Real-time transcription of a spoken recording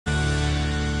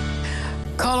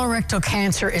Colorectal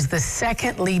cancer is the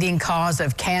second leading cause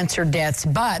of cancer deaths,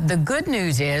 but the good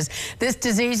news is this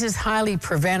disease is highly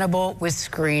preventable with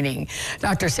screening.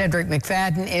 Dr. Cedric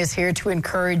McFadden is here to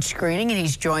encourage screening, and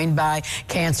he's joined by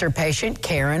cancer patient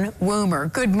Karen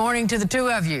Woomer. Good morning to the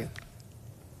two of you.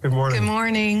 Good morning. Good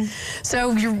morning.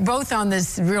 So you're both on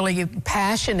this really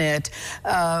passionate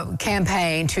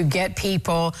campaign to get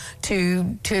people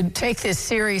to take this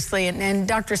seriously. And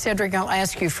Dr. Cedric, I'll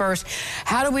ask you first,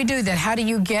 how do we do that? How do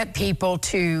you get people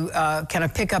to kind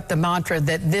of pick up the mantra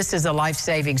that this is a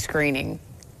life-saving screening?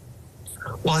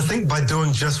 Well, I think by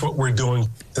doing just what we're doing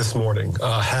this morning,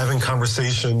 having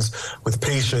conversations with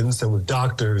patients and with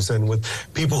doctors and with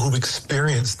people who've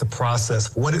experienced the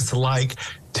process, what it's like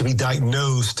to be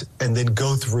diagnosed and then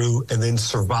go through and then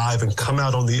survive and come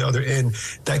out on the other end,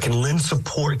 that can lend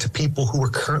support to people who are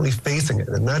currently facing it.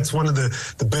 And that's one of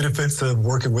the benefits of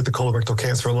working with the Colorectal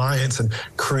Cancer Alliance and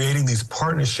creating these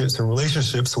partnerships and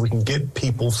relationships so we can get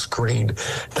people screened.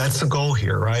 That's the goal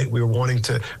here, right? We're wanting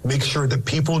to make sure that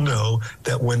people know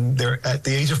that when they're at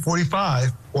the age of 45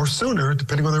 or sooner,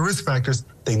 depending on their risk factors,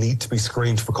 they need to be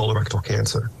screened for colorectal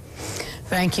cancer.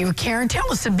 Thank you. Karen, tell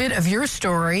us a bit of your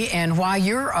story and why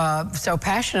you're so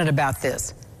passionate about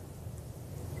this.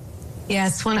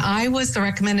 Yes, when I was the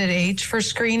recommended age for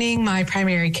screening, my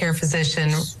primary care physician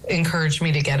encouraged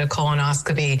me to get a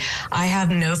colonoscopy. I have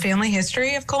no family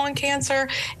history of colon cancer,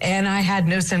 and I had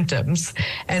no symptoms.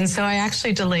 And so I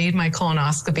actually delayed my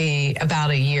colonoscopy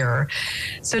about a year.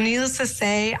 So needless to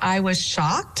say, I was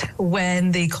shocked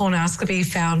when the colonoscopy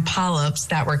found polyps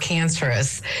that were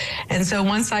cancerous. And so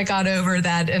once I got over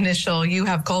that initial "you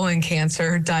have colon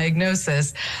cancer"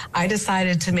 diagnosis, I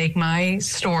decided to make my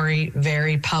story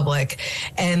very public.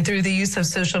 And through the use of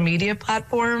social media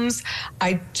platforms,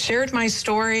 I shared my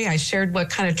story. I shared what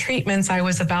kind of treatments I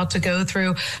was about to go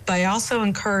through, but I also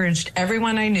encouraged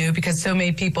everyone I knew, because so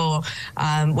many people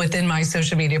within my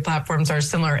social media platforms are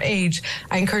similar age.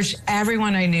 I encouraged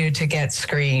everyone I knew to get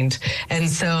screened. And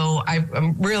so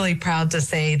I'm really proud to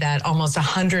say that almost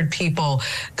 100 people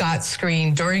got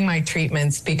screened during my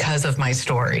treatments because of my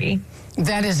story.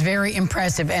 That is very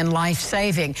impressive and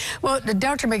life-saving. Well,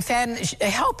 Dr. McFadden,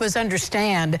 help us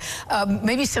understand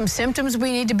maybe some symptoms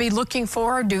we need to be looking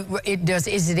for. Does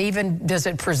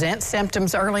it present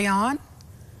symptoms early on?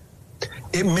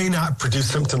 It may not produce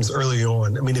symptoms early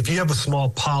on. I mean, if you have a small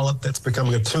polyp that's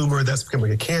becoming a tumor, that's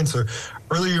becoming a cancer,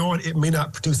 early on, it may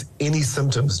not produce any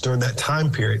symptoms during that time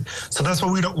period. So that's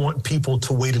why we don't want people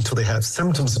to wait until they have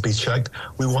symptoms to be checked.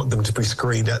 We want them to be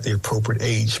screened at the appropriate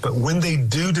age. But when they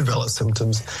do develop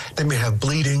symptoms, they may have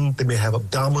bleeding, they may have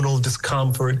abdominal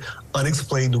discomfort,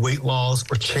 unexplained weight loss,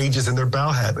 or changes in their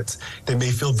bowel habits. They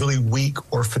may feel really weak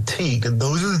or fatigued. And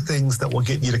those are the things that will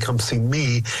get you to come see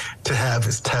me to have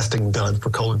this testing done for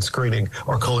colon screening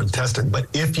or colon testing. But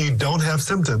if you don't have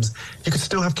symptoms, you could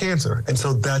still have cancer. And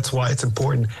so that's why it's important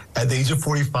at the age of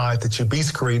 45 that you be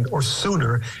screened, or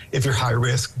sooner if you're high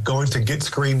risk. Going to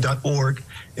getscreened.org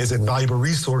is a valuable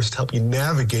resource to help you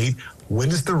navigate when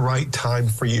is the right time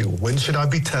for you, when should I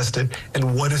be tested,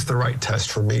 and what is the right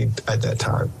test for me at that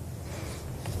time.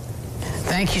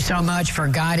 Thank you so much for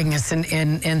guiding us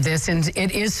in this. And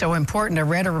it is so important. I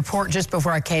read a report just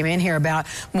before I came in here about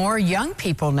more young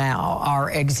people now are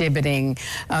exhibiting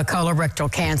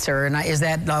colorectal cancer. And is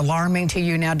that alarming to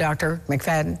you now, Dr.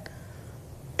 McFadden?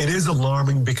 It is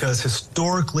alarming because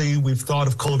historically we've thought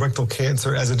of colorectal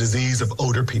cancer as a disease of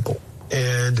older people.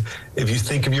 And if you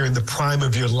think if you're in the prime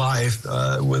of your life,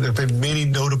 where there have been many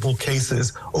notable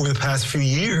cases over the past few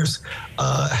years,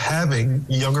 having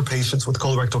younger patients with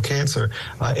colorectal cancer,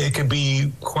 it can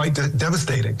be quite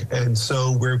devastating. And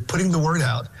so we're putting the word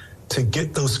out to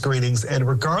get those screenings. And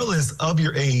regardless of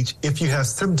your age, if you have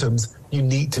symptoms, you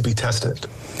need to be tested.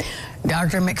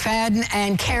 Dr. McFadden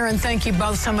and Karen, thank you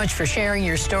both so much for sharing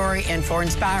your story and for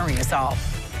inspiring us all.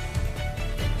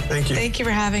 Thank you. Thank you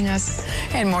for having us.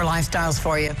 And more lifestyles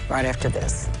for you right after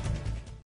this.